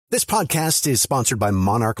This podcast is sponsored by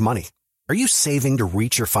Monarch Money. Are you saving to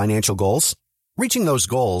reach your financial goals? Reaching those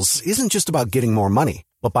goals isn't just about getting more money,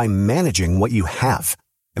 but by managing what you have.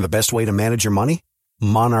 And the best way to manage your money?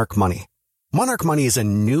 Monarch Money. Monarch Money is a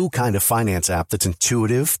new kind of finance app that's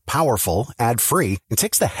intuitive, powerful, ad-free, and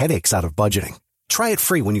takes the headaches out of budgeting. Try it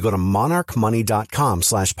free when you go to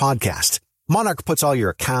monarchmoney.com/podcast. Monarch puts all your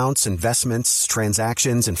accounts, investments,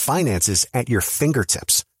 transactions, and finances at your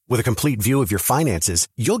fingertips. With a complete view of your finances,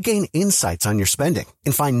 you'll gain insights on your spending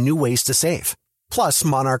and find new ways to save. Plus,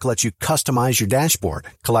 Monarch lets you customize your dashboard,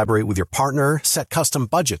 collaborate with your partner, set custom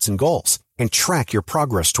budgets and goals, and track your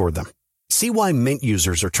progress toward them. See why Mint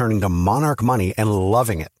users are turning to Monarch Money and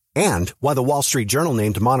loving it, and why the Wall Street Journal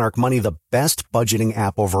named Monarch Money the best budgeting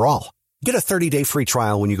app overall. Get a 30-day free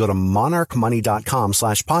trial when you go to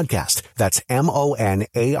monarchmoney.com/podcast. That's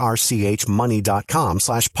MONARCH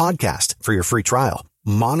money.com/podcast for your free trial.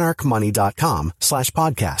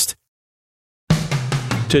 monarchmoney.com/podcast.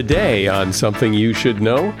 Today on Something You Should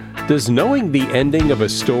Know, does knowing the ending of a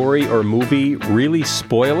story or movie really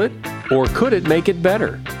spoil it, or could it make it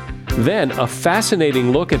better? Then, a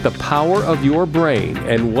fascinating look at the power of your brain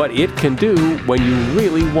and what it can do when you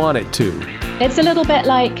really want it to. It's a little bit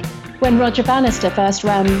like when Roger Bannister first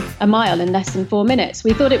ran a mile in less than 4 minutes.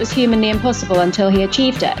 We thought it was humanly impossible until he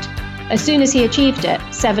achieved it. As soon as he achieved it,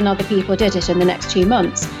 7 other people did it in the next 2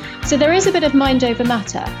 months. So there is a bit of mind over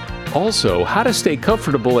matter. Also, how to stay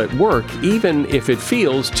comfortable at work even if it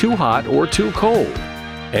feels too hot or too cold.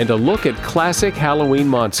 And a look at classic Halloween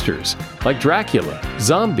monsters like Dracula,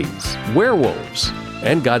 zombies, werewolves,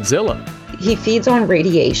 and Godzilla. He feeds on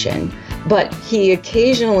radiation, but he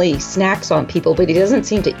occasionally snacks on people, but he doesn't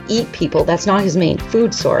seem to eat people. That's not his main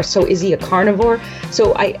food source. So is he a carnivore?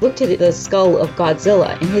 So I looked at the skull of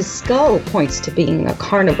Godzilla, and his skull points to being a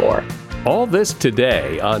carnivore. All this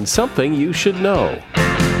today on Something You Should Know.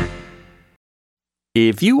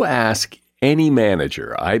 If you ask any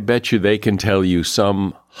manager, I bet you they can tell you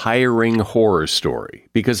some hiring horror story,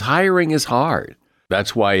 because hiring is hard.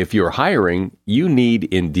 That's why if you're hiring, you need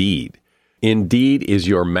Indeed. Indeed is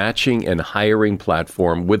your matching and hiring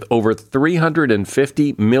platform with over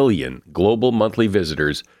 350 million global monthly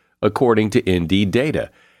visitors, according to Indeed data,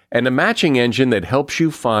 and a matching engine that helps you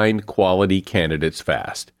find quality candidates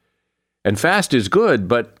fast. And fast is good,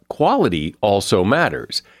 but quality also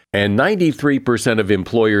matters. And 93% of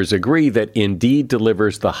employers agree that Indeed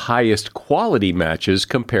delivers the highest quality matches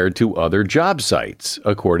compared to other job sites,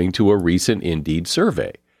 according to a recent Indeed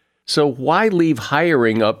survey. So why leave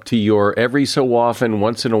hiring up to your every so often,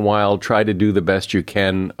 once in a while, try to do the best you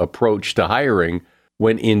can approach to hiring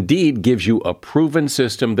when Indeed gives you a proven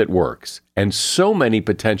system that works and so many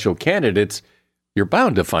potential candidates, you're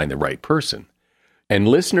bound to find the right person. And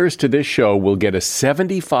listeners to this show will get a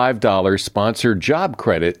 $75 sponsored job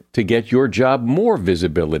credit to get your job more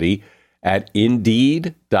visibility at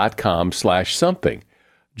Indeed.com/something.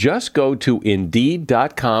 Just go to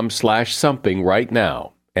Indeed.com/something right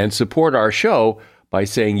now and support our show by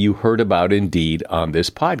saying you heard about Indeed on this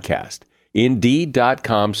podcast.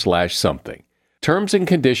 Indeed.com/something. Terms and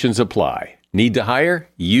conditions apply. Need to hire?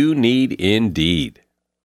 You need Indeed.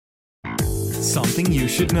 Something you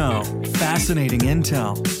should know. Fascinating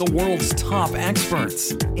intel, the world's top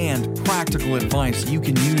experts, and practical advice you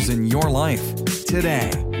can use in your life. Today,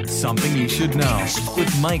 Something You Should Know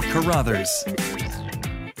with Mike Carruthers.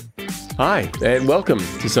 Hi, and welcome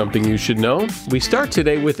to Something You Should Know. We start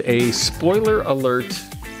today with a spoiler alert.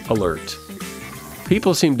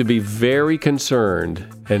 People seem to be very concerned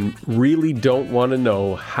and really don't want to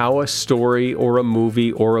know how a story or a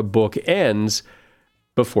movie or a book ends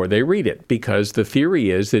before they read it, because the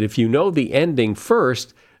theory is that if you know the ending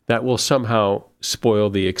first, that will somehow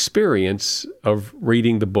spoil the experience of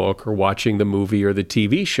reading the book or watching the movie or the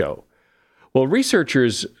TV show. Well,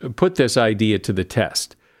 researchers put this idea to the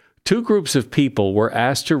test. 2 groups of people were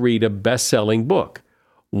asked to read a best-selling book.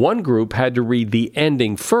 One group had to read the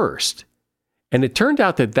ending first, and it turned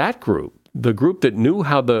out that group, the group that knew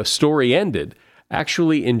how the story ended,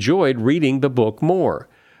 actually enjoyed reading the book more.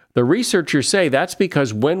 The researchers say that's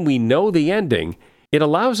because when we know the ending, it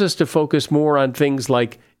allows us to focus more on things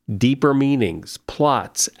like deeper meanings,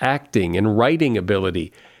 plots, acting, and writing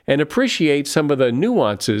ability, and appreciate some of the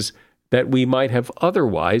nuances that we might have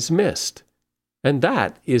otherwise missed. And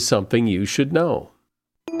that is something you should know.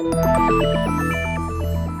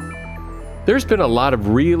 There's been a lot of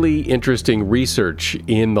really interesting research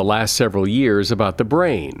in the last several years about the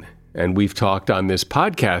brain. And we've talked on this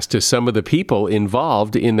podcast to some of the people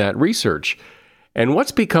involved in that research. And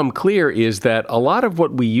what's become clear is that a lot of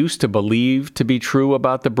what we used to believe to be true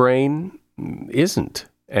about the brain isn't.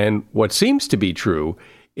 And what seems to be true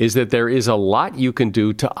is that there is a lot you can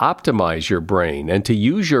do to optimize your brain and to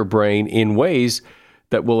use your brain in ways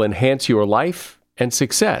that will enhance your life and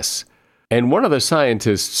success. And one of the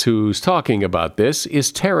scientists who's talking about this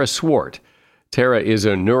is Tara Swart. Tara is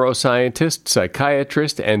a neuroscientist,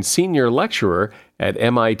 psychiatrist, and senior lecturer at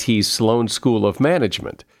MIT's Sloan School of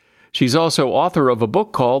Management. She's also author of a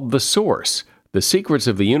book called The Source: The Secrets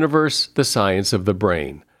of the Universe, The Science of the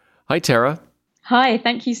Brain. Hi, Tara. Hi,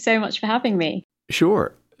 thank you so much for having me.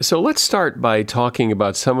 Sure. So let's start by talking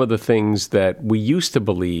about some of the things that we used to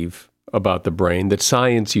believe about the brain, that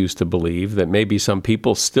science used to believe, that maybe some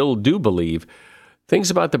people still do believe, things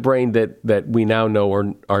about the brain that we now know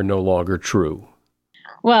are no longer true.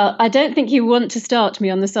 Well, I don't think you want to start me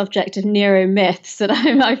on the subject of neuromyths,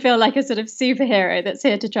 and I feel like a sort of superhero that's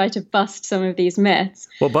here to try to bust some of these myths.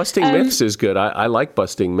 Well, busting myths is good. I like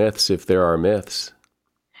busting myths if there are myths.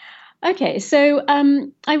 Okay, so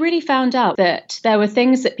I really found out that there were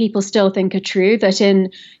things that people still think are true that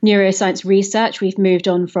in neuroscience research we've moved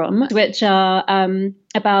on from, which are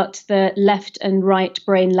about the left and right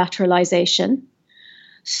brain lateralization.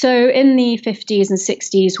 So in the 50s and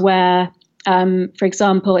 60s, where, for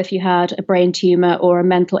example, if you had a brain tumor or a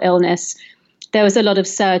mental illness, there was a lot of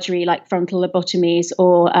surgery like frontal lobotomies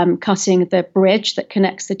or cutting the bridge that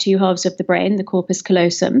connects the two halves of the brain, the corpus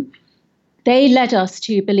callosum. They led us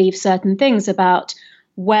to believe certain things about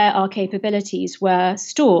where our capabilities were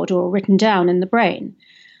stored or written down in the brain.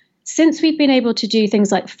 Since we've been able to do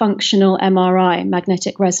things like functional MRI,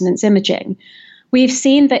 magnetic resonance imaging, we've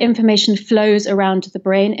seen that information flows around the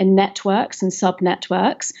brain in networks and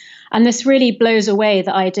subnetworks. And this really blows away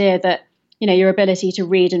the idea that, you know, your ability to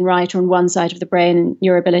read and write are on one side of the brain and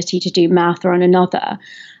your ability to do math are on another.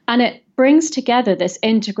 And it brings together this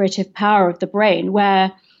integrative power of the brain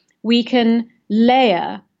where we can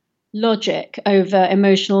layer logic over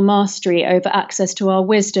emotional mastery, over access to our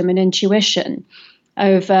wisdom and intuition,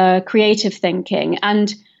 over creative thinking,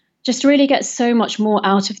 and just really get so much more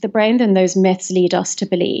out of the brain than those myths lead us to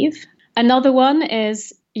believe. Another one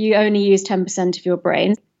is you only use 10% of your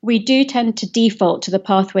brain. We do tend to default to the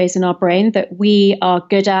pathways in our brain that we are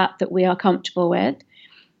good at, that we are comfortable with.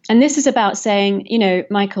 And this is about saying, you know,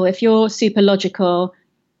 Michael, if you're super logical,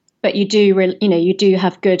 but you do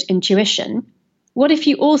have good intuition, what if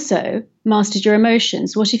you also mastered your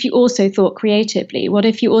emotions? What if you also thought creatively? What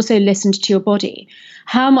if you also listened to your body?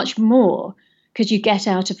 How much more could you get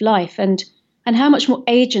out of life? And how much more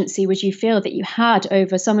agency would you feel that you had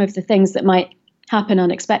over some of the things that might happen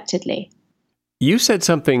unexpectedly? You said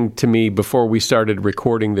something to me before we started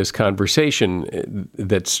recording this conversation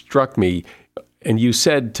that struck me. And you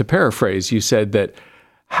said, to paraphrase, you said that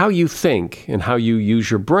how you think and how you use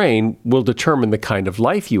your brain will determine the kind of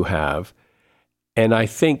life you have. And I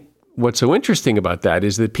think what's so interesting about that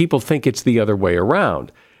is that people think it's the other way around,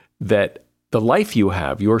 that the life you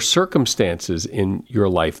have, your circumstances in your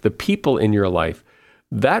life, the people in your life,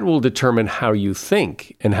 that will determine how you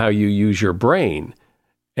think and how you use your brain.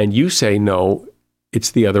 And you say, no,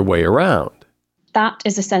 it's the other way around. That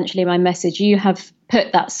is essentially my message. You have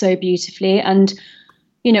put that so beautifully. And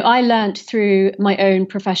you know, I learned through my own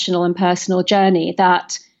professional and personal journey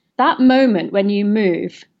that moment when you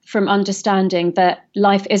move from understanding that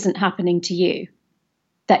life isn't happening to you,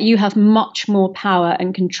 that you have much more power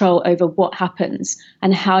and control over what happens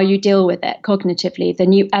and how you deal with it cognitively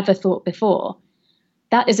than you ever thought before,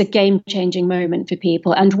 that is a game-changing moment for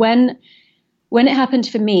people. And when it happened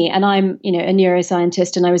for me, and I'm, you know, a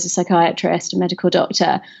neuroscientist and I was a psychiatrist, a medical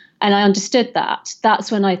doctor, and I understood that,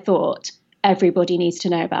 that's when I thought, everybody needs to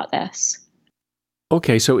know about this.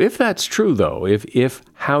 Okay, so if that's true, though, if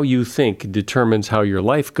how you think determines how your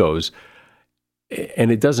life goes, and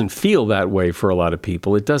it doesn't feel that way for a lot of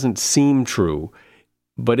people, it doesn't seem true,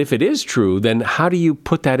 but if it is true, then how do you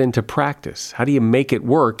put that into practice? How do you make it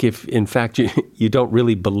work if, in fact, you don't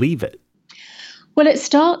really believe it? Well, it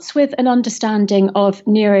starts with an understanding of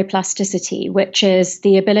neuroplasticity, which is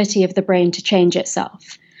the ability of the brain to change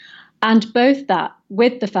itself. And both that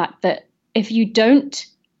with the fact that if you don't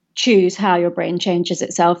choose how your brain changes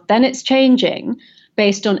itself, then it's changing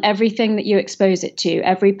based on everything that you expose it to,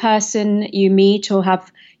 every person you meet or have,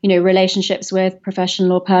 you know, relationships with,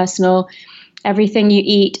 professional or personal, everything you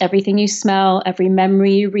eat, everything you smell, every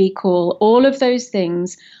memory you recall, all of those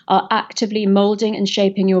things are actively molding and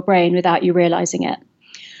shaping your brain without you realizing it.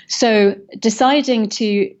 So deciding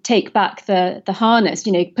to take back the harness,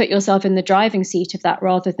 you know, put yourself in the driving seat of that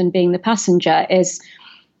rather than being the passenger is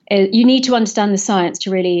you need to understand the science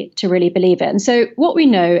to really believe it. And so what we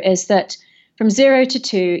know is that from 0 to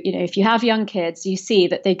 2, if you have young kids, you see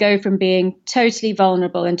that they go from being totally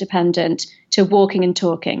vulnerable and dependent to walking and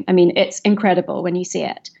talking. I mean, it's incredible when you see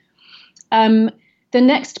it. So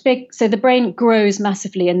the brain grows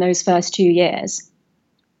massively in those first 2 years.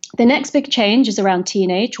 The next big change is around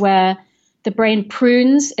teenage, where the brain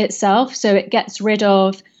prunes itself. So it gets rid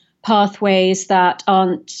of pathways that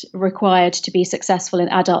aren't required to be successful in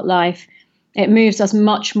adult life. It moves us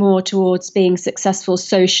much more towards being successful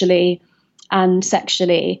socially and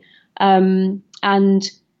sexually.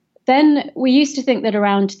 And then we used to think that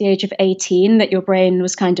around the age of 18 that your brain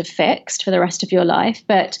was kind of fixed for the rest of your life.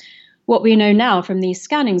 But what we know now from these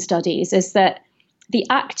scanning studies is that the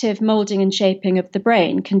active molding and shaping of the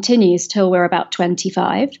brain continues till we're about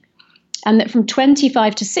 25. And that from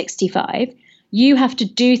 25 to 65, you have to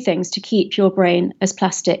do things to keep your brain as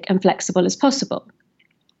plastic and flexible as possible.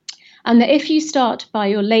 And that if you start by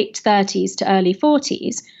your late 30s to early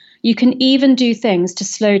 40s, you can even do things to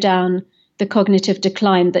slow down the cognitive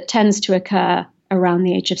decline that tends to occur around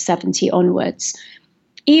the age of 70 onwards.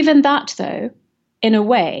 Even that, though, in a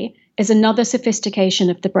way, is another sophistication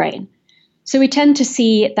of the brain. So we tend to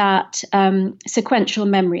see that sequential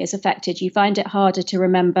memory is affected. You find it harder to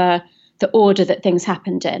remember the order that things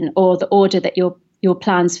happened in, or the order that your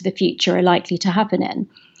plans for the future are likely to happen in.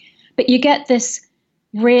 But you get this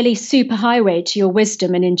really super highway to your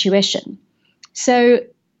wisdom and intuition. So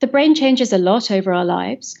the brain changes a lot over our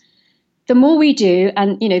lives. The more we do,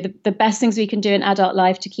 and the best things we can do in adult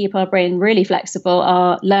life to keep our brain really flexible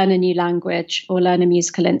are learn a new language or learn a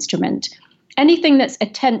musical instrument. Anything that's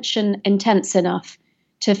attention intense enough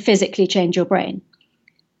to physically change your brain.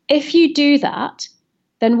 If you do that,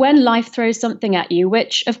 then when life throws something at you,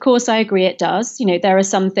 which of course I agree it does, there are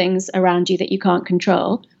some things around you that you can't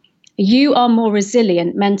control, you are more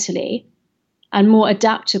resilient mentally and more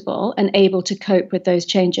adaptable and able to cope with those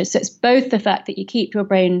changes. So it's both the fact that you keep your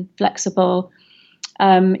brain flexible,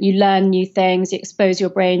 you learn new things, you expose your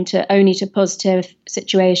brain only to positive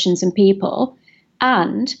situations and people,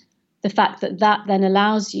 and the fact that then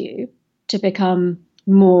allows you to become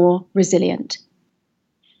more resilient.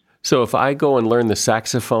 So if I go and learn the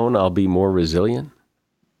saxophone, I'll be more resilient?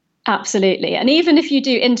 Absolutely. And even if you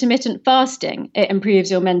do intermittent fasting, it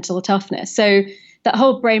improves your mental toughness. So that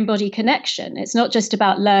whole brain-body connection, it's not just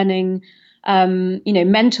about learning,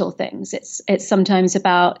 mental things. It's sometimes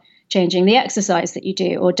about changing the exercise that you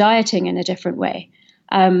do or dieting in a different way.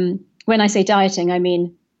 When I say dieting, I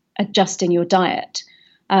mean adjusting your diet.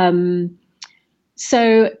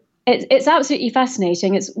 So it's absolutely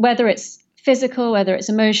fascinating. It's whether it's physical, whether it's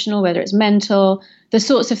emotional, whether it's mental, the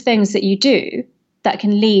sorts of things that you do that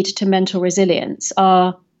can lead to mental resilience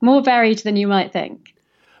are more varied than you might think.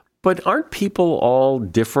 But aren't people all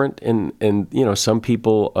different? And some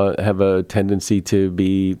people have a tendency to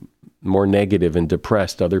be more negative and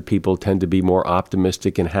depressed. Other people tend to be more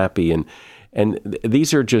optimistic and happy. And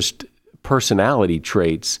these are just personality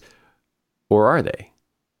traits, or are they?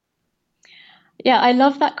 Yeah, I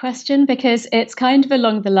love that question because it's kind of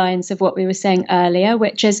along the lines of what we were saying earlier,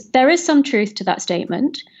 which is there is some truth to that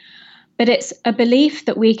statement, but it's a belief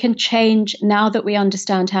that we can change now that we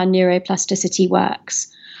understand how neuroplasticity works.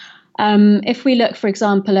 If we look, for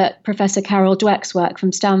example, at Professor Carol Dweck's work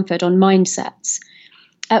from Stanford on mindsets,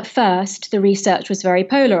 at first, the research was very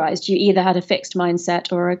polarized. You either had a fixed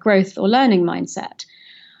mindset or a growth or learning mindset.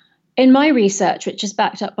 In my research, which is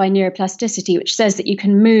backed up by neuroplasticity, which says that you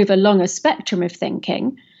can move along a spectrum of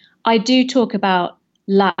thinking, I do talk about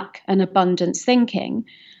lack and abundance thinking,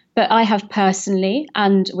 but I have personally,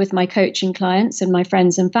 and with my coaching clients and my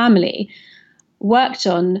friends and family, worked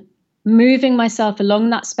on moving myself along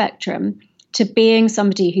that spectrum to being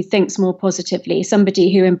somebody who thinks more positively,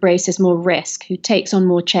 somebody who embraces more risk, who takes on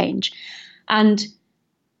more change. And,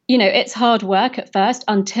 it's hard work at first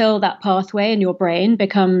until that pathway in your brain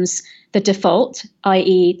becomes the default,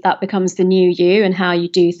 i.e. that becomes the new you and how you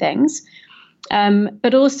do things.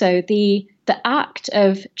 But also the act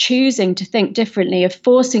of choosing to think differently, of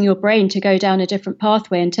forcing your brain to go down a different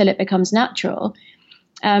pathway until it becomes natural,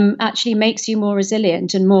 actually makes you more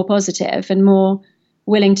resilient and more positive and more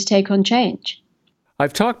willing to take on change.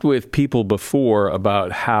 I've talked with people before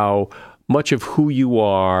about how much of who you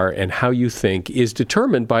are and how you think is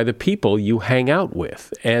determined by the people you hang out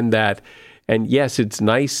with. And yes, it's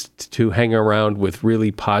nice to hang around with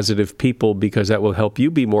really positive people because that will help you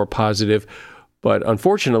be more positive. But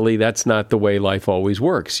unfortunately, that's not the way life always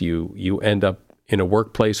works. You end up in a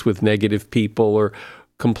workplace with negative people or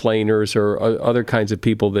complainers or other kinds of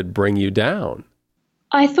people that bring you down.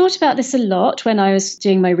 I thought about this a lot when I was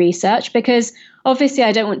doing my research, because obviously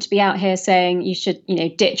I don't want to be out here saying you should,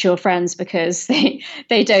 ditch your friends because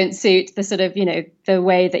they don't suit the sort of, the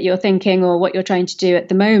way that you're thinking or what you're trying to do at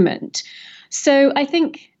the moment. So I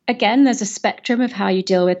think, again, there's a spectrum of how you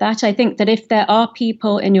deal with that. I think that if there are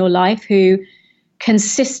people in your life who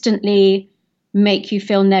consistently make you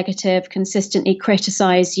feel negative, consistently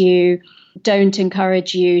criticize you, don't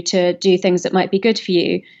encourage you to do things that might be good for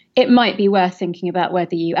you, it might be worth thinking about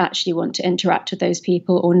whether you actually want to interact with those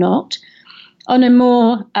people or not. On a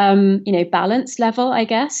more, balanced level, I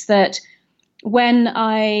guess, that when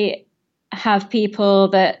I have people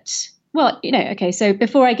that, so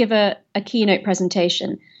before I give a keynote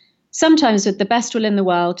presentation, sometimes with the best will in the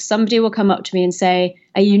world, somebody will come up to me and say,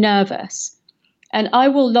 "Are you nervous?" And I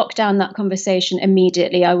will lock down that conversation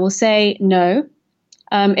immediately. I will say no.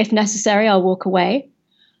 If necessary, I'll walk away.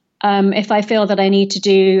 If I feel that I need to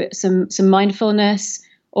do some mindfulness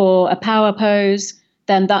or a power pose,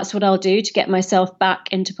 then that's what I'll do to get myself back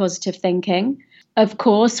into positive thinking. Of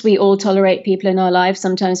course, we all tolerate people in our lives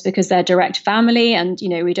sometimes because they're direct family, and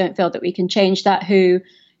we don't feel that we can change that, who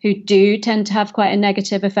do tend to have quite a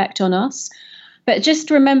negative effect on us. But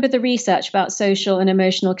just remember the research about social and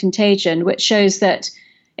emotional contagion, which shows that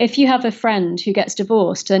if you have a friend who gets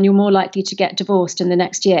divorced, then you're more likely to get divorced in the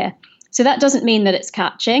next year. So that doesn't mean that it's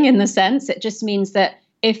catching in the sense. It just means that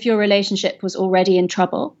if your relationship was already in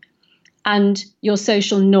trouble and your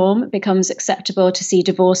social norm becomes acceptable to see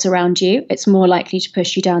divorce around you, it's more likely to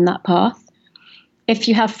push you down that path. If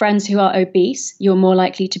you have friends who are obese, you're more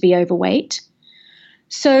likely to be overweight.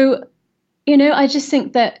 So, I just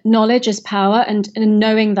think that knowledge is power, and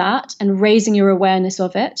knowing that and raising your awareness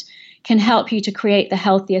of it can help you to create the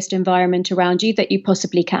healthiest environment around you that you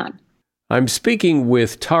possibly can. I'm speaking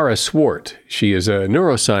with Tara Swart. She is a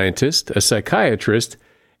neuroscientist, a psychiatrist,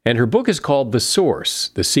 and her book is called The Source: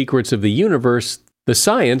 The Secrets of the Universe, The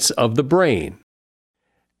Science of the Brain.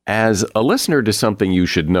 As a listener to Something You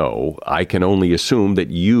Should Know, I can only assume that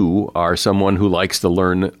you are someone who likes to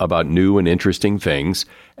learn about new and interesting things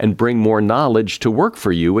and bring more knowledge to work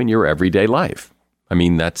for you in your everyday life. I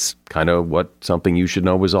mean, that's kind of what Something You Should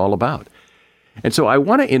Know is all about. And so I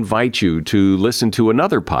want to invite you to listen to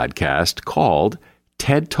another podcast called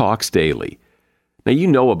TED Talks Daily. Now, you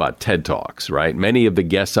know about TED Talks, right? Many of the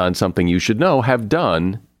guests on Something You Should Know have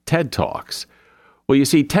done TED Talks. Well, you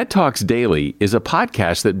see, TED Talks Daily is a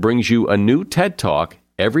podcast that brings you a new TED Talk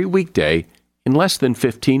every weekday in less than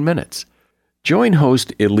 15 minutes. Join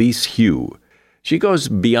host Elise Hu. She goes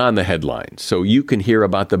beyond the headlines so you can hear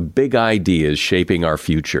about the big ideas shaping our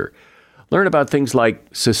future. Learn about things like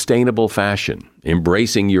sustainable fashion,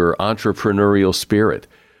 embracing your entrepreneurial spirit,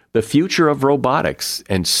 the future of robotics,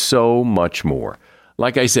 and so much more.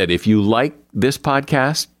 Like I said, if you like this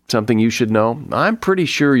podcast, Something You Should Know, I'm pretty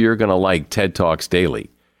sure you're going to like TED Talks Daily.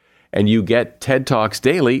 And you get TED Talks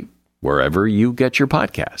Daily wherever you get your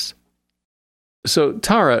podcasts. So,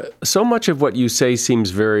 Tara, so much of what you say seems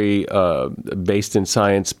very based in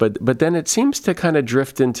science, but then it seems to kind of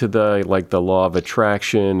drift into the law of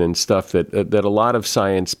attraction and stuff that a lot of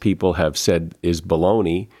science people have said is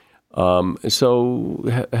baloney.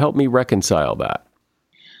 So help me reconcile that.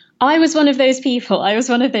 I was one of those people. I was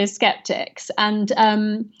one of those skeptics. And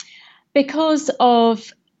because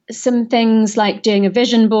of some things like doing a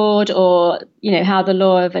vision board or, how the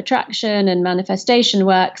law of attraction and manifestation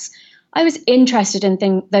works, I was interested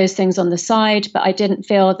in those things on the side, but I didn't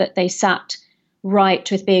feel that they sat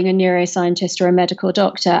right with being a neuroscientist or a medical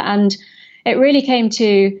doctor. And it really came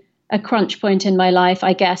to a crunch point in my life,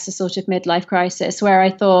 I guess, a sort of midlife crisis, where I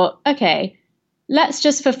thought, okay, let's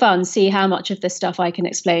just for fun see how much of this stuff I can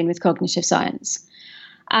explain with cognitive science.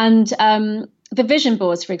 And the vision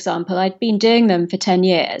boards, for example, I'd been doing them for 10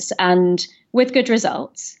 years and with good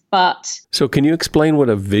results. But so can you explain what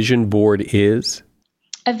a vision board is?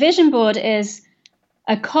 A vision board is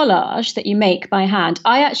a collage that you make by hand.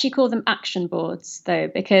 I actually call them action boards, though,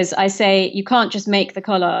 because I say you can't just make the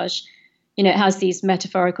collage. It has these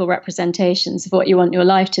metaphorical representations of what you want your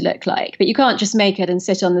life to look like. But you can't just make it and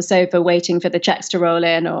sit on the sofa waiting for the checks to roll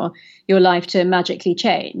in or your life to magically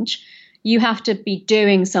change. You have to be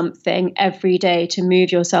doing something every day to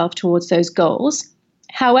move yourself towards those goals.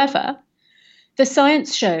 However, the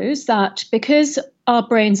science shows that because our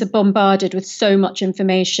brains are bombarded with so much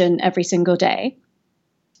information every single day,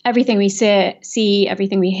 everything we see,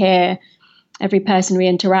 everything we hear, every person we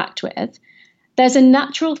interact with, there's a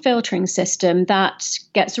natural filtering system that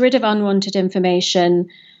gets rid of unwanted information,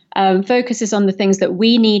 focuses on the things that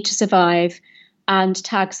we need to survive, and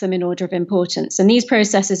tags them in order of importance. And these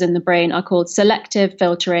processes in the brain are called selective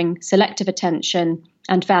filtering, selective attention,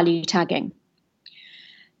 and value tagging.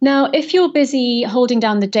 Now, if you're busy holding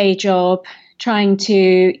down the day job, trying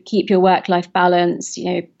to keep your work-life balance,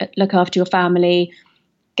 look after your family,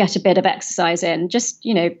 get a bit of exercise in, just,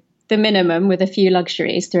 the minimum with a few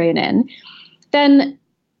luxuries thrown in, then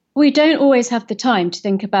we don't always have the time to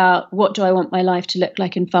think about, what do I want my life to look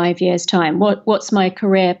like in 5 years' time? What's my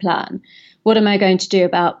career plan? What am I going to do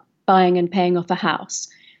about buying and paying off a house?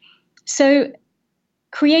 So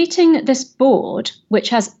creating this board, which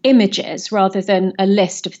has images rather than a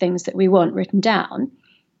list of things that we want written down,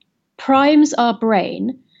 primes our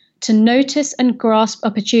brain to notice and grasp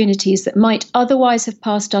opportunities that might otherwise have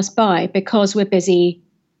passed us by because we're busy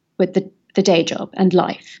with the day job and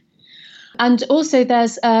life. And also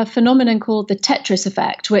there's a phenomenon called the Tetris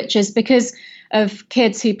effect, which is because of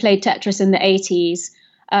kids who played Tetris in the 80s,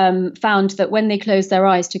 found that when they closed their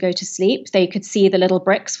eyes to go to sleep, they could see the little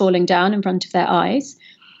bricks falling down in front of their eyes.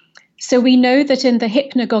 So we know that in the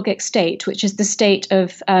hypnagogic state, which is the state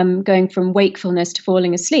of going from wakefulness to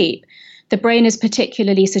falling asleep, the brain is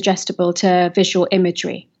particularly suggestible to visual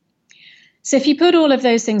imagery. So if you put all of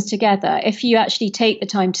those things together, if you actually take the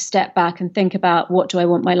time to step back and think about, what do I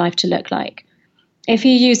want my life to look like? If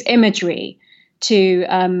you use imagery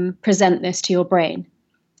to present this to your brain,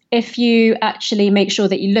 if you actually make sure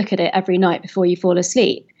that you look at it every night before you fall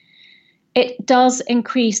asleep, it does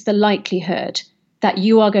increase the likelihood that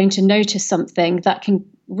you are going to notice something that can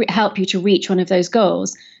help you to reach one of those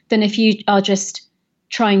goals than if you are just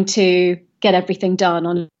trying to get everything done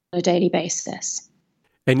on a daily basis.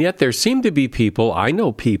 And yet there seem to be people, I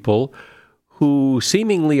know people, who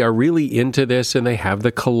seemingly are really into this and they have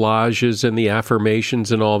the collages and the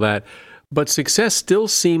affirmations and all that, but success still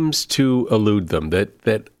seems to elude them,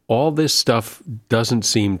 that all this stuff doesn't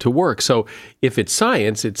seem to work. So if it's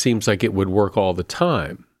science, it seems like it would work all the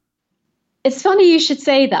time. It's funny you should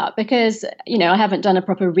say that because, I haven't done a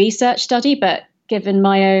proper research study, but given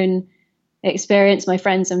my own experience, my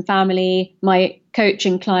friends and family, my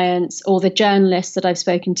coaching clients, all the journalists that I've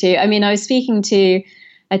spoken to. I was speaking to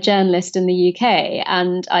a journalist in the UK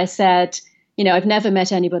and I said, I've never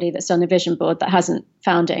met anybody that's done a vision board that hasn't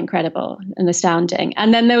found it incredible and astounding.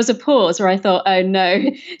 And then there was a pause where I thought, oh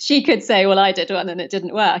no, she could say, well, I did one and it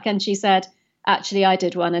didn't work. And she said, actually, I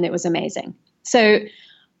did one and it was amazing. So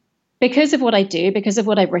because of what I do, because of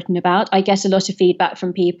what I've written about, I get a lot of feedback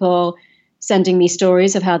from people sending me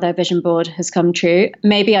stories of how their vision board has come true.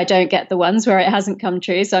 Maybe I don't get the ones where it hasn't come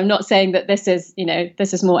true. So I'm not saying that this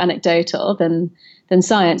is more anecdotal than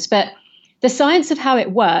science, but the science of how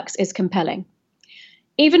it works is compelling.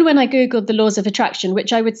 Even when I Googled the laws of attraction,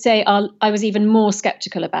 which I would say I was even more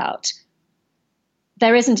skeptical about,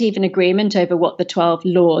 there isn't even agreement over what the 12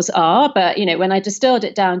 laws are. But, when I distilled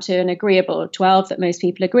it down to an agreeable 12 that most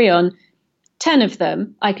people agree on, 10 of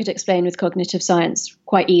them I could explain with cognitive science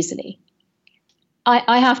quite easily.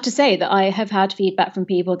 I have to say that I have had feedback from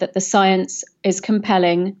people that the science is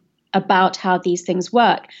compelling about how these things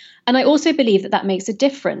work. And I also believe that makes a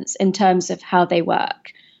difference in terms of how they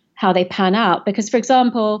work, how they pan out. Because, for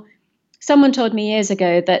example, someone told me years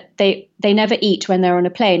ago that they never eat when they're on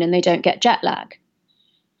a plane and they don't get jet lag.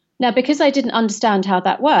 Now, because I didn't understand how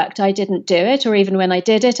that worked, I didn't do it, or even when I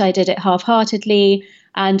did it half-heartedly,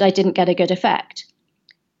 and I didn't get a good effect.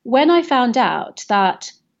 When I found out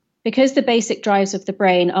that because the basic drives of the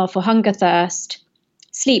brain are for hunger, thirst,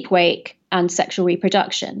 sleep, wake, and sexual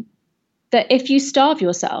reproduction, that if you starve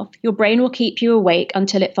yourself, your brain will keep you awake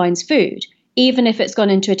until it finds food, even if it's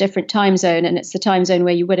gone into a different time zone and it's the time zone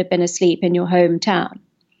where you would have been asleep in your hometown.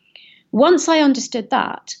 Once I understood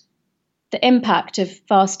that, the impact of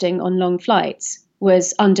fasting on long flights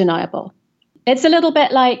was undeniable. It's a little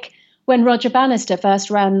bit like when Roger Bannister first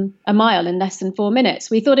ran a mile in less than 4 minutes.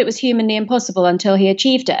 We thought it was humanly impossible until he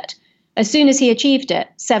achieved it. As soon as he achieved it,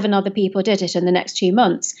 7 other people did it in the next 2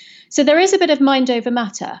 months. So there is a bit of mind over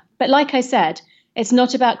matter. But like I said, it's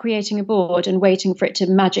not about creating a board and waiting for it to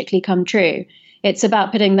magically come true. It's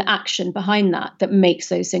about putting the action behind that makes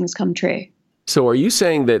those things come true. So are you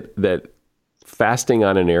saying that fasting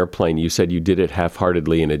on an airplane, you said you did it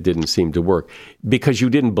half-heartedly and it didn't seem to work because you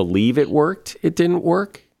didn't believe it worked? It didn't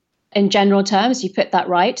work? In general terms, you put that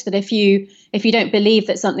right, that if you don't believe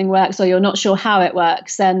that something works or you're not sure how it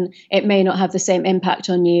works, then it may not have the same impact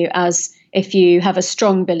on you as if you have a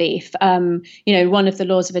strong belief. One of the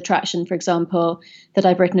laws of attraction, for example, that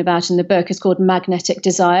I've written about in the book is called magnetic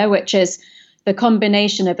desire, which is the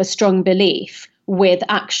combination of a strong belief with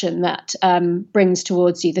action that brings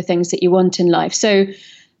towards you the things that you want in life. So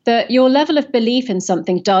your level of belief in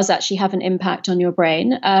something does actually have an impact on your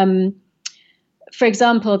brain. For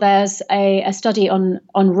example, there's a study on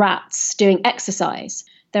rats doing exercise.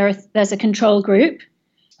 There's a control group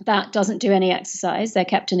that doesn't do any exercise. They're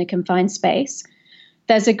kept in a confined space.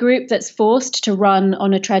 There's a group that's forced to run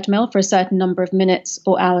on a treadmill for a certain number of minutes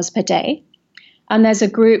or hours per day. And there's a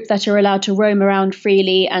group that are allowed to roam around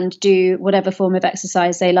freely and do whatever form of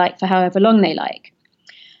exercise they like for however long they like.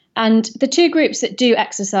 And the two groups that do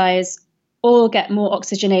exercise all get more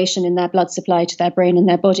oxygenation in their blood supply to their brain and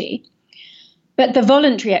their body. But the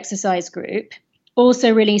voluntary exercise group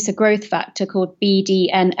also release a growth factor called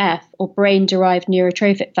BDNF, or brain-derived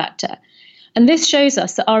neurotrophic factor. And this shows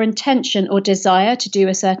us that our intention or desire to do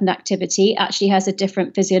a certain activity actually has a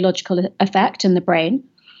different physiological effect in the brain.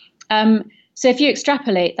 So if you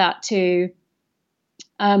extrapolate that to,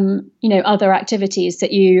 other activities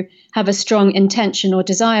that you have a strong intention or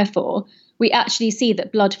desire for, we actually see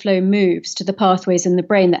that blood flow moves to the pathways in the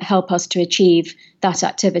brain that help us to achieve that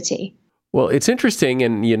activity. Well, it's interesting,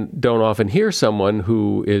 and you don't often hear someone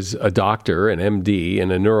who is a doctor, an MD,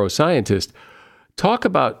 and a neuroscientist talk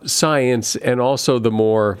about science and also the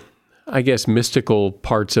more, I guess, mystical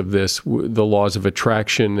parts of this, the laws of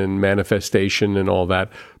attraction and manifestation and all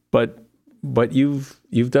that. But you've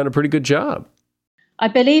done a pretty good job. I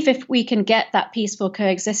believe if we can get that peaceful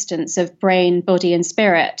coexistence of brain, body, and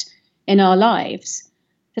spirit in our lives,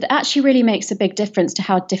 that actually really makes a big difference to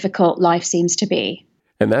how difficult life seems to be.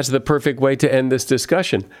 And that's the perfect way to end this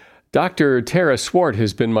discussion. Dr. Tara Swart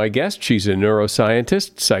has been my guest. She's a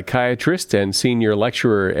neuroscientist, psychiatrist, and senior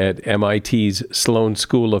lecturer at MIT's Sloan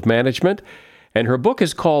School of Management. And her book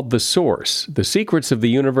is called The Source: The Secrets of the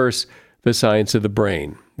Universe, The Science of the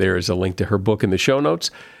Brain. There is a link to her book in the show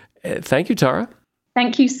notes. Thank you, Tara.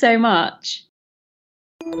 Thank you so much.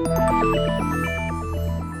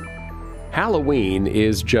 Halloween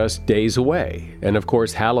is just days away. And of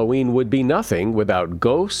course, Halloween would be nothing without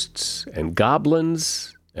ghosts and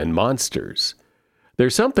goblins and monsters.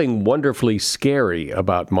 There's something wonderfully scary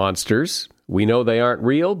about monsters. We know they aren't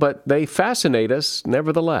real, but they fascinate us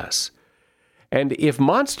nevertheless. And if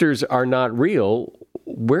monsters are not real,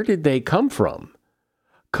 where did they come from?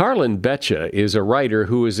 Carlin Beccia is a writer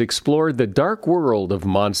who has explored the dark world of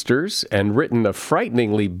monsters and written a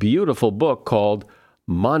frighteningly beautiful book called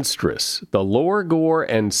Monstrous: The Lore, Gore,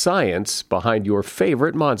 and Science Behind Your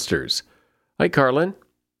Favorite Monsters. Hi, Carlin.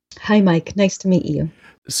 Hi, Mike. Nice to meet you.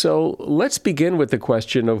 So let's begin with the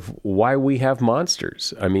question of why we have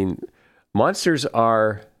monsters. I mean, monsters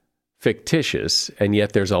are fictitious, and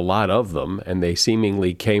yet there's a lot of them, and they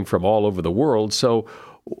seemingly came from all over the world. So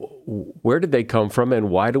where did they come from, and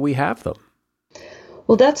why do we have them?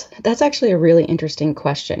 Well, that's actually a really interesting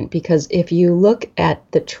question, because if you look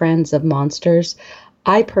at the trends of monsters,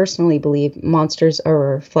 I personally believe monsters are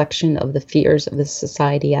a reflection of the fears of the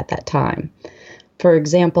society at that time. For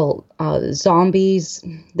example, zombies,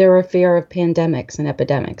 they're a fear of pandemics and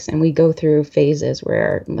epidemics. And we go through phases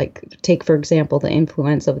where, like, take, for example, the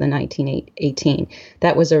influenza of the 1918.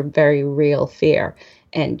 That was a very real fear.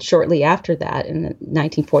 And shortly after that, in the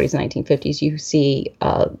 1940s and 1950s, you see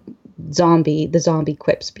the zombie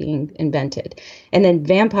quips being invented. And then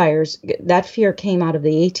vampires, that fear came out of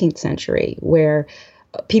the 18th century, where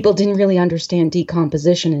people didn't really understand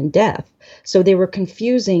decomposition and death. So they were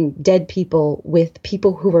confusing dead people with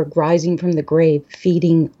people who were rising from the grave,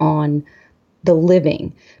 feeding on the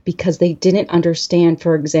living, because they didn't understand,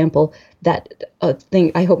 for example, that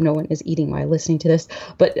thing, I hope no one is eating while listening to this,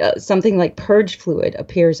 but something like purge fluid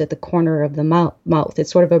appears at the corner of the mouth.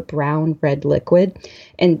 It's sort of a brown red liquid.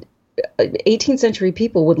 And 18th century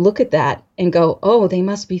people would look at that and go, oh, they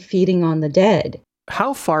must be feeding on the dead.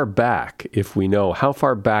 How far back, if we know, how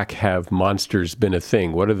far back have monsters been a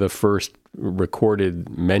thing? What are the first recorded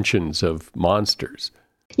mentions of monsters?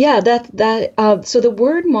 Yeah, so the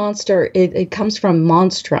word monster, it comes from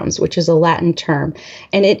monstrums, which is a Latin term,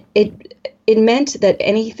 and it meant that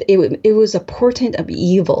it was a portent of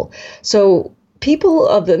evil. So people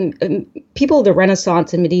of the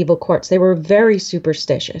Renaissance and medieval courts, they were very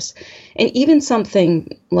superstitious. And even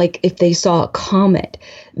something like if they saw a comet,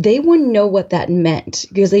 they wouldn't know what that meant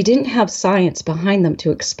because they didn't have science behind them to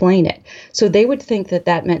explain it. So they would think that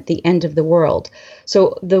that meant the end of the world.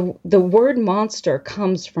 So the word monster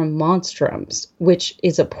comes from monstrums, which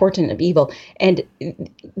is a portent of evil. And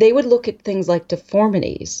they would look at things like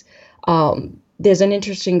deformities. There's an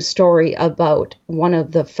interesting story about one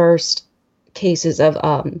of the first cases of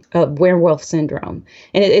werewolf syndrome,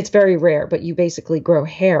 and it's very rare, but you basically grow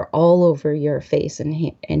hair all over your face and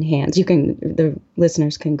hands. The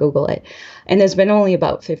listeners can Google it, and there's been only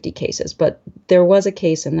about 50 cases, but there was a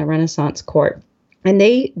case in the Renaissance court, and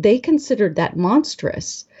they considered that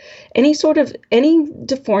monstrous. Any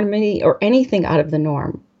deformity or anything out of the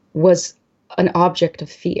norm was an object of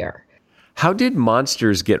fear. How did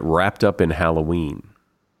monsters get wrapped up in Halloween?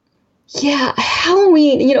 Yeah,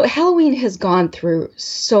 Halloween has gone through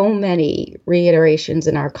so many reiterations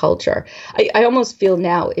in our culture. I almost feel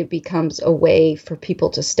now it becomes a way for people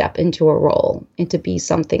to step into a role and to be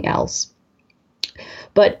something else.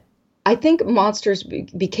 But I think monsters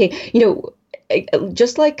became,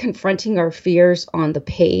 just like confronting our fears on the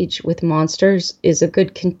page with monsters is a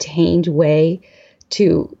good contained way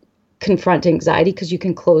to confront anxiety because you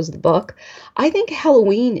can close the book. I think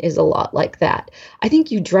Halloween is a lot like that. I think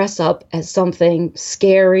you dress up as something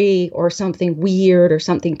scary or something weird or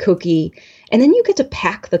something kooky, and then you get to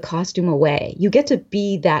pack the costume away. You get to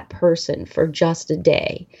be that person for just a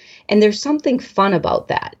day. And there's something fun about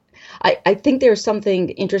that. I think there's something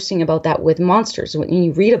interesting about that with monsters. When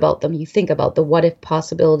you read about them, you think about the what if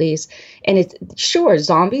possibilities. And it's sure,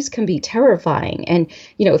 zombies can be terrifying. And,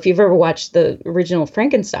 if you've ever watched the original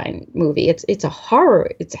Frankenstein movie, it's a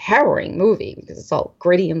harrowing movie because it's all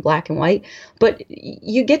gritty and black and white. But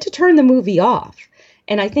you get to turn the movie off.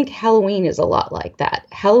 And I think Halloween is a lot like that.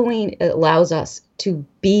 Halloween allows us to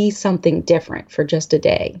be something different for just a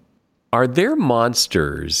day. Are there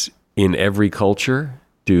monsters in every culture?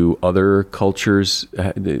 Do other cultures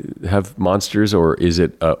have monsters, or is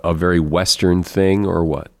it a very Western thing, or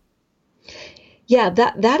what? Yeah,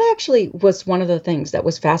 that actually was one of the things that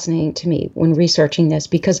was fascinating to me when researching this,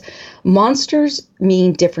 because monsters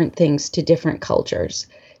mean different things to different cultures.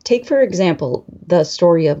 Take, for example, the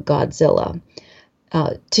story of Godzilla.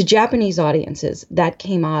 To Japanese audiences, that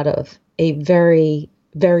came out of a very,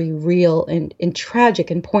 very real and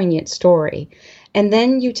tragic and poignant story. And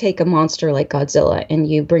then you take a monster like Godzilla and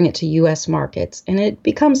you bring it to U.S. markets, and it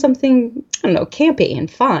becomes something, I don't know, campy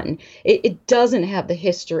and fun. It doesn't have the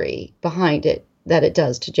history behind it that it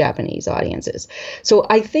does to Japanese audiences. So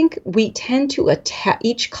I think we tend to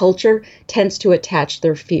each culture tends to attach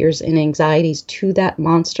their fears and anxieties to that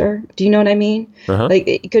monster. Do you know what I mean? Uh-huh. Like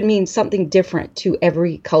it could mean something different to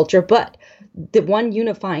every culture, but the one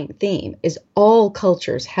unifying theme is all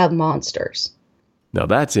cultures have monsters. Now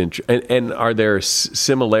that's interesting. And are there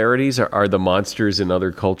similarities? Are the monsters in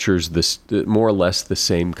other cultures more or less the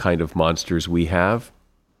same kind of monsters we have?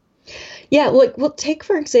 Yeah, well, take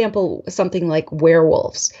for example something like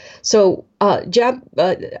werewolves. So,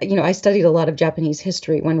 I studied a lot of Japanese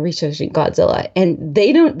history when researching Godzilla, and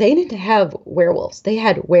they didn't have werewolves. They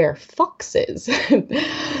had werefoxes.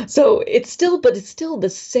 So it's still the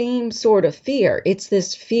same sort of fear. It's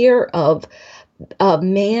this fear of a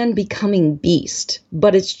man becoming beast,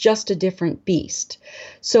 but it's just a different beast.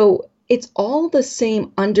 So it's all the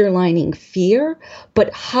same underlining fear,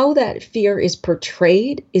 but how that fear is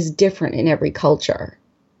portrayed is different in every culture.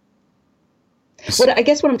 What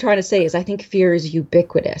I'm trying to say is I think fear is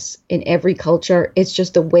ubiquitous in every culture. It's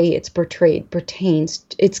just the way it's portrayed pertains.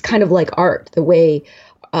 It's kind of like art. The way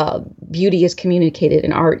beauty is communicated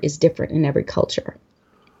in art is different in every culture.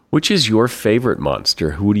 Which is your favorite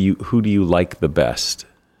monster? Who do you like the best?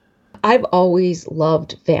 I've always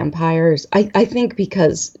loved vampires. I think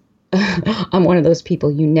because I'm one of those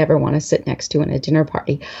people you never want to sit next to in a dinner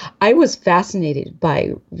party. I was fascinated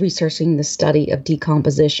by researching the study of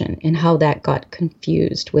decomposition and how that got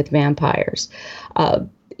confused with vampires.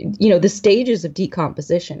 The stages of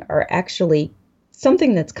decomposition are actually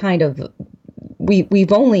something that's kind of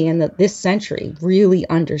we've only in this century really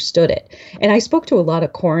understood it. And I spoke to a lot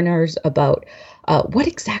of coroners about what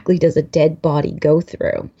exactly does a dead body go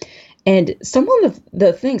through. And some of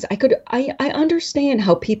the things I understand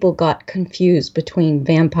how people got confused between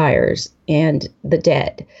vampires and the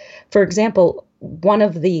dead. For example, one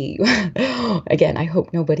of the, again, I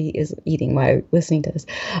hope nobody is eating while listening to this.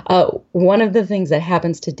 One of the things that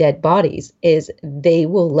happens to dead bodies is they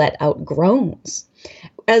will let out groans.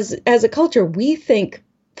 As a culture, we think,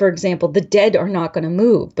 for example, the dead are not going to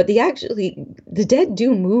move, but the dead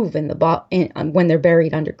do move when they're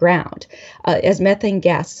buried underground. As methane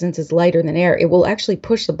gas, since it's lighter than air, it will actually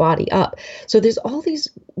push the body up. So there's all these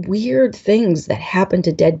weird things that happen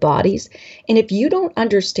to dead bodies, and if you don't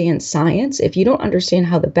understand science, if you don't understand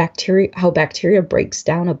how bacteria breaks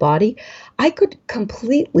down a body, I could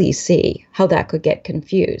completely see how that could get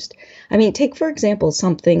confused. I mean, take for example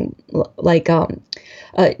something like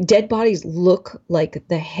dead bodies look like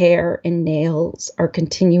the hair and nails are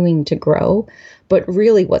continuing to grow, but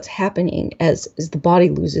really what's happening as the body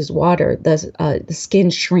loses water, the skin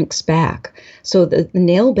shrinks back. So the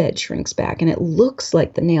nail bed shrinks back and it looks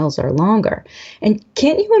like the nails are longer. And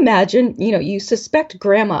can't you imagine, you suspect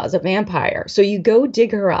grandma is a vampire, so you go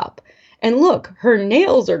dig her up. And look, her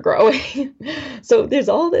nails are growing. So there's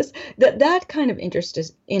all this, that kind of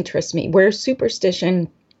interests me, where superstition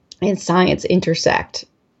and science intersect.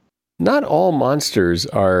 not all monsters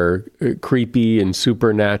are creepy and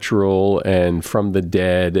supernatural and from the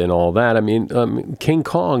dead and all that. I mean, King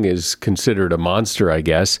Kong is considered a monster, I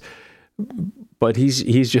guess, but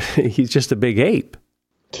he's just a big ape.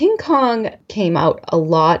 King Kong came out a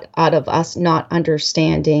lot out of us not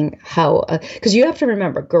understanding how, because you have to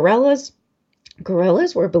remember, gorillas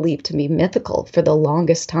were believed to be mythical for the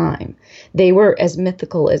longest time. They were as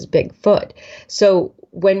mythical as Bigfoot. So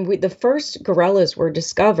when the first gorillas were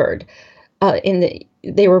discovered,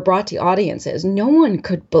 they were brought to audiences, no one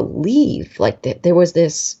could believe that there was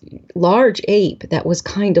this large ape that was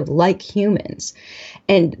kind of like humans.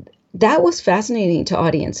 And that was fascinating to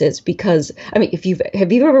audiences because, I mean,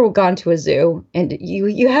 have you ever gone to a zoo? And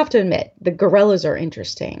you have to admit, the gorillas are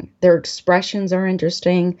interesting. Their expressions are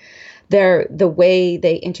interesting. The way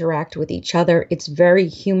they interact with each other, it's very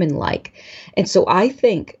human-like. And so I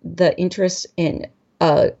think the interest in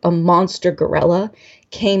a monster gorilla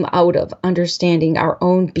came out of understanding our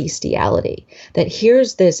own bestiality, that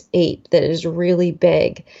here's this ape that is really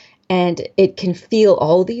big and it can feel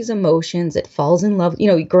all these emotions. It falls in love.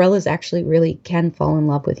 Gorillas actually really can fall in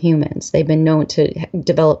love with humans. They've been known to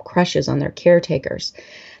develop crushes on their caretakers.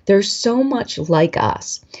 They're so much like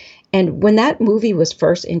us. And when that movie was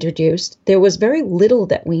first introduced, there was very little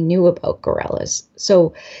that we knew about gorillas.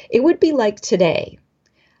 So it would be like today,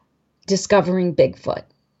 discovering Bigfoot.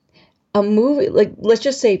 A movie, let's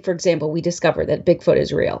just say, for example, we discover that Bigfoot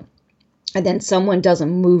is real. And then someone does a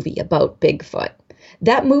movie about Bigfoot.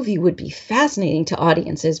 That movie would be fascinating to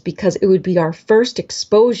audiences because it would be our first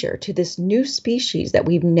exposure to this new species that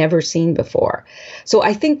we've never seen before. So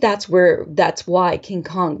I think that's why King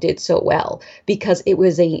Kong did so well, because it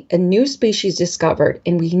was a new species discovered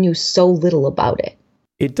and we knew so little about it.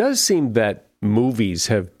 It does seem that movies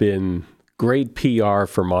have been great PR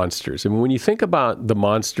for monsters. I mean, when you think about the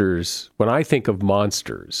monsters, when I think of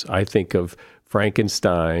monsters, I think of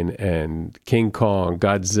Frankenstein and King Kong,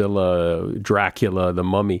 Godzilla, Dracula, the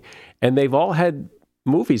Mummy, and they've all had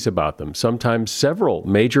movies about them, sometimes several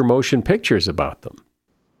major motion pictures about them.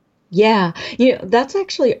 Yeah, that's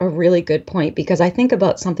actually a really good point, because I think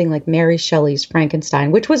about something like Mary Shelley's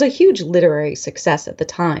Frankenstein, which was a huge literary success at the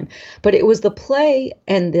time, but it was the play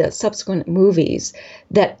and the subsequent movies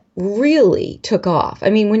that really took off. I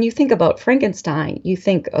mean, when you think about Frankenstein, you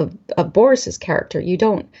think of Boris's character. You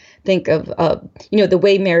don't think of, the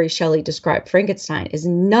way Mary Shelley described Frankenstein is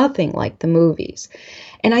nothing like the movies.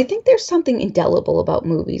 And I think there's something indelible about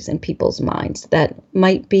movies in people's minds that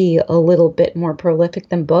might be a little bit more prolific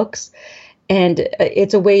than books. And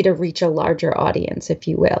it's a way to reach a larger audience, if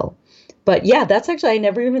you will. But yeah, that's actually, I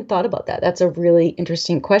never even thought about that. That's a really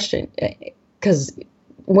interesting question, because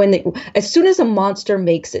as soon as a monster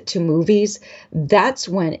makes it to movies, that's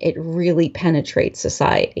when it really penetrates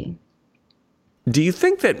society. Do you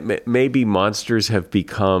think that maybe monsters have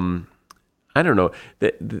become, I don't know,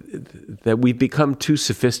 that we've become too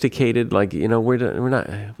sophisticated? Like,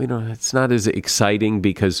 it's not as exciting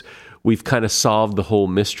because we've kind of solved the whole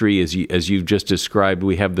mystery as you've just described.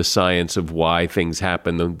 We have the science of why things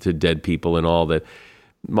happen to dead people and all that.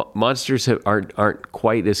 Monsters aren't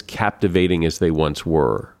quite as captivating as they once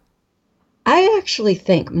were. I actually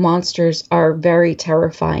think monsters are very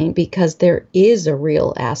terrifying because there is a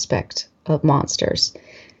real aspect of monsters.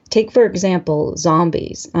 Take, for example,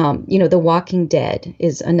 zombies. The Walking Dead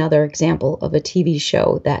is another example of a TV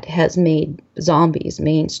show that has made zombies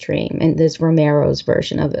mainstream, and there's Romero's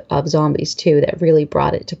version of zombies too that really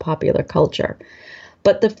brought it to popular culture.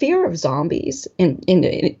 But the fear of zombies in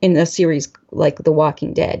a series like The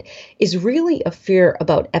Walking Dead is really a fear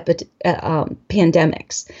about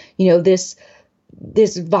pandemics.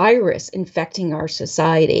 This virus infecting our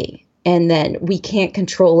society, and then we can't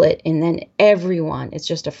control it, and then it's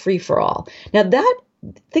just a free-for-all. Now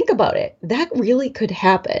think about it, that really could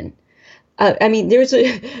happen.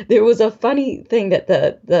 There was a funny thing that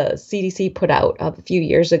the CDC put out a few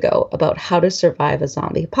years ago about how to survive a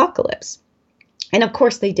zombie apocalypse. And of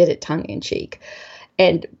course they did it tongue-in-cheek.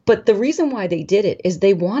 But the reason why they did it is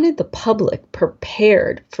they wanted the public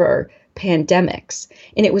prepared for pandemics.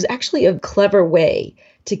 And it was actually a clever way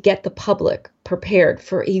to get the public prepared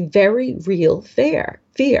for a very real fear.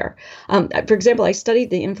 For example, I studied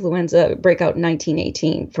the influenza breakout in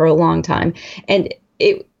 1918 for a long time. And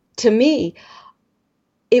to me,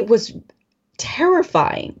 it was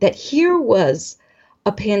terrifying that here was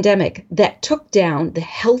a pandemic that took down the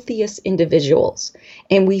healthiest individuals,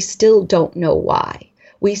 and we still don't know why.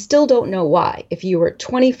 We still don't know why. If you were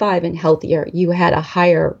 25 and healthier, you had a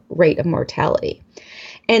higher rate of mortality.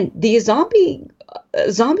 And the zombie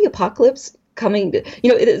apocalypse coming, it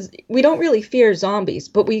is, we don't really fear zombies,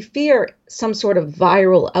 but we fear some sort of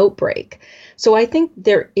viral outbreak. So I think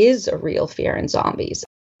there is a real fear in zombies.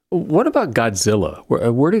 What about Godzilla?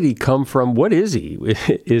 Where did he come from? What is he?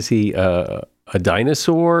 Is he a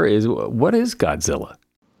dinosaur? What is Godzilla?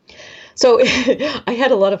 So I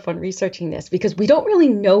had a lot of fun researching this because we don't really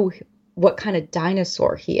know what kind of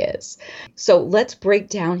dinosaur he is. So let's break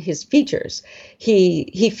down his features.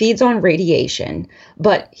 He feeds on radiation,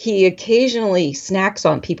 but he occasionally snacks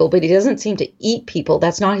on people, but he doesn't seem to eat people.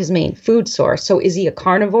 That's not his main food source. So is he a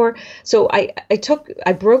carnivore? So I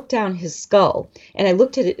broke down his skull and I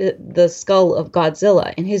looked at the skull of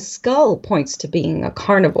Godzilla, and his skull points to being a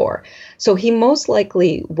carnivore. So he most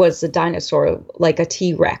likely was a dinosaur, like a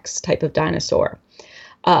T-Rex type of dinosaur.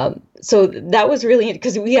 So that was really,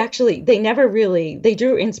 because they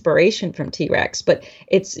drew inspiration from T-Rex, but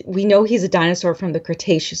we know he's a dinosaur from the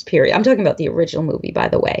Cretaceous period. I'm talking about the original movie, by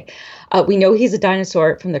the way. We know he's a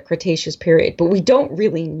dinosaur from the Cretaceous period, but we don't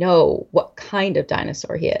really know what kind of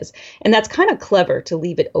dinosaur he is. And that's kind of clever to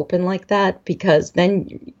leave it open like that, because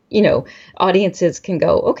then, audiences can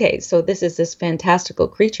go, okay, so this is this fantastical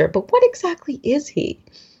creature, but what exactly is he?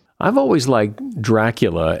 I've always liked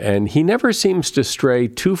Dracula, and he never seems to stray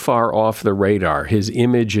too far off the radar. His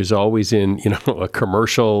image is always in, a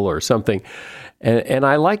commercial or something. And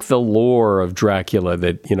I like the lore of Dracula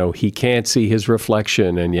that, he can't see his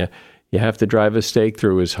reflection, and you have to drive a stake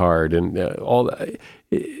through his heart, and all that.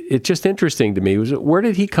 It's just interesting to me. Where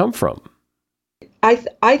did he come from?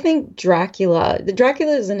 I think Dracula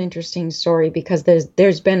is an interesting story because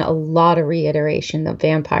there's been a lot of reiteration of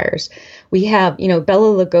vampires. We have,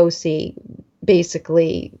 Bela Lugosi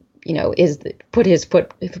basically, put his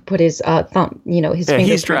thumb, his finger.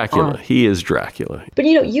 He's Dracula. On. He is Dracula. But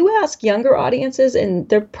you ask younger audiences, and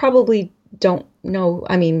they probably don't know.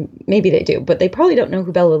 I mean, maybe they do, but they probably don't know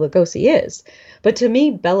who Bela Lugosi is. But to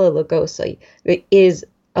me, Bela Lugosi is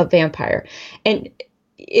a vampire, and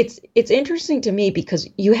it's interesting to me because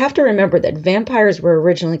you have to remember that vampires were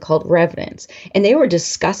originally called revenants, and they were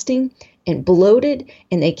disgusting and bloated,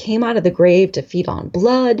 and they came out of the grave to feed on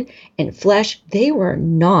blood and flesh. They were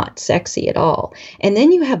not sexy at all. And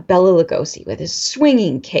then you have Bela Lugosi with his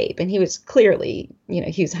swinging cape, and he was clearly,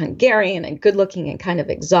 he was Hungarian and good looking and kind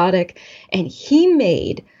of exotic, and he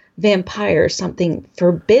made vampires something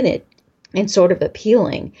forbidden and sort of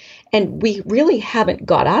appealing. And we really haven't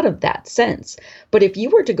got out of that sense. But if you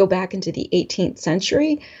were to go back into the 18th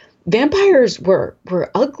century, vampires were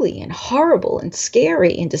ugly and horrible and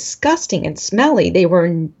scary and disgusting and smelly.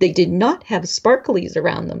 They did not have sparklies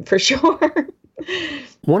around them, for sure.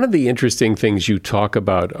 One of the interesting things you talk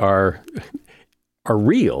about are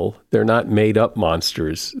real. They're not made up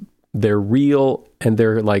monsters. They're real, and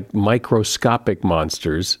they're like microscopic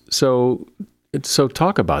monsters. So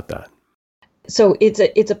talk about that. So it's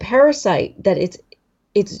a parasite that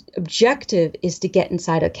its objective is to get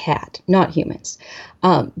inside a cat, not humans.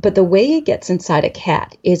 But the way it gets inside a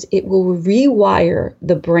cat is it will rewire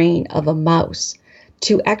the brain of a mouse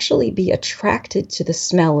to actually be attracted to the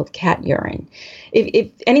smell of cat urine.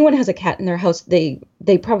 If anyone has a cat in their house, they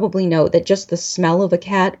probably know that just the smell of a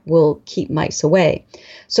cat will keep mice away.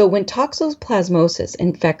 So when toxoplasmosis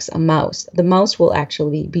infects a mouse, the mouse will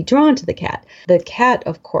actually be drawn to the cat. The cat,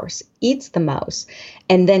 of course, eats the mouse,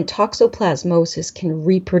 and then toxoplasmosis can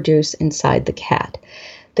reproduce inside the cat.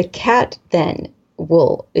 The cat then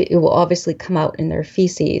will obviously come out in their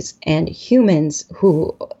feces, and humans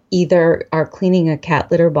who either are cleaning a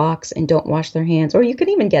cat litter box and don't wash their hands, or you could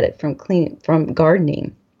even get it from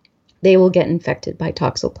gardening, they will get infected by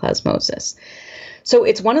toxoplasmosis. So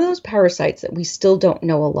it's one of those parasites that we still don't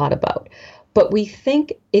know a lot about, but we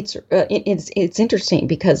think it's interesting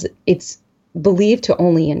because it's believed to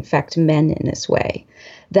only infect men in this way,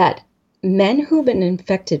 that men who've been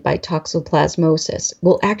infected by toxoplasmosis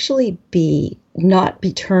will actually not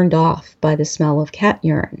be turned off by the smell of cat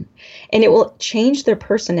urine. And it will change their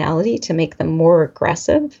personality to make them more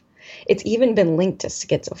aggressive. It's even been linked to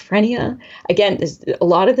schizophrenia. Again, a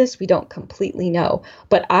lot of this we don't completely know.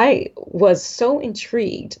 But I was so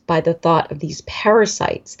intrigued by the thought of these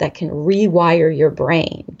parasites that can rewire your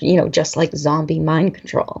brain, just like zombie mind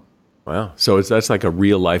control. Wow. So that's like a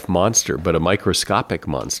real life monster, but a microscopic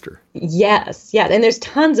monster. Yes. Yeah. And there's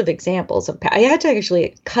tons of examples I had to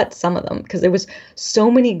actually cut some of them because there was so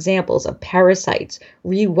many examples of parasites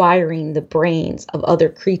rewiring the brains of other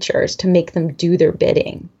creatures to make them do their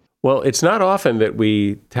bidding. Well, it's not often that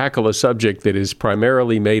we tackle a subject that is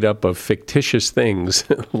primarily made up of fictitious things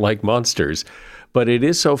like monsters, but it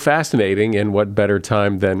is so fascinating, and what better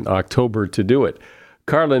time than October to do it.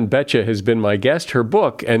 Carlin Beccia has been my guest. Her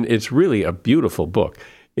book, and it's really a beautiful book,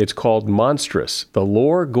 It's called Monstrous: The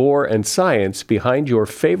Lore, Gore, and Science Behind Your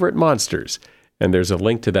Favorite Monsters. And there's a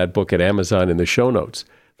link to that book at Amazon in the show notes.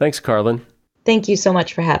 Thanks, Carlin. Thank you so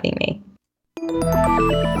much for having me.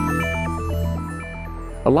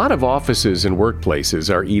 A lot of offices and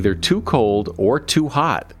workplaces are either too cold or too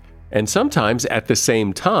hot, and sometimes at the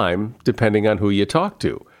same time, depending on who you talk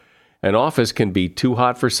to. An office can be too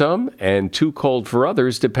hot for some and too cold for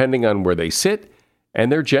others, depending on where they sit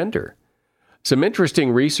and their gender. Some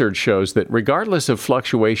interesting research shows that regardless of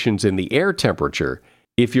fluctuations in the air temperature,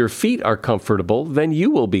 if your feet are comfortable, then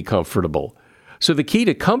you will be comfortable. So the key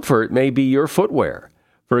to comfort may be your footwear.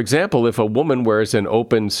 For example, if a woman wears an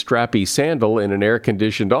open, strappy sandal in an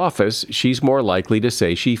air-conditioned office, she's more likely to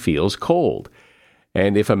say she feels cold.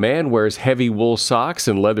 And if a man wears heavy wool socks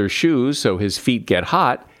and leather shoes so his feet get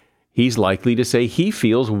hot, he's likely to say he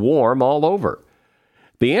feels warm all over.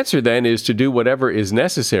 The answer then is to do whatever is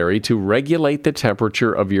necessary to regulate the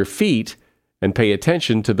temperature of your feet and pay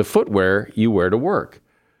attention to the footwear you wear to work.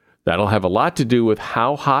 That'll have a lot to do with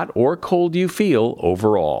how hot or cold you feel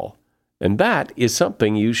overall. And that is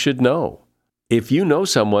something you should know. If you know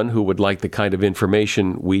someone who would like the kind of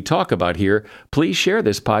information we talk about here, please share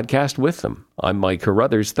this podcast with them. I'm Mike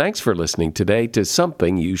Carruthers. Thanks for listening today to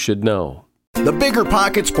Something You Should Know. The Bigger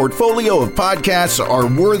Pockets portfolio of podcasts are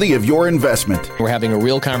worthy of your investment. We're having a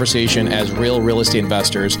real conversation as real estate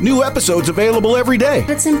investors. New episodes available every day.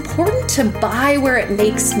 It's important to buy where it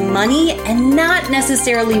makes money and not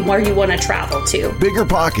necessarily where you want to travel to. Bigger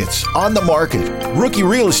Pockets, On the Market, Rookie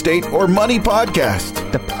Real Estate, or Money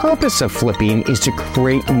Podcast. The purpose of flipping is to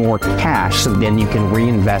create more cash so then you can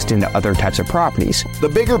reinvest into other types of properties. The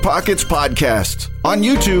Bigger Pockets Podcast on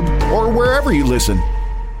YouTube or wherever you listen.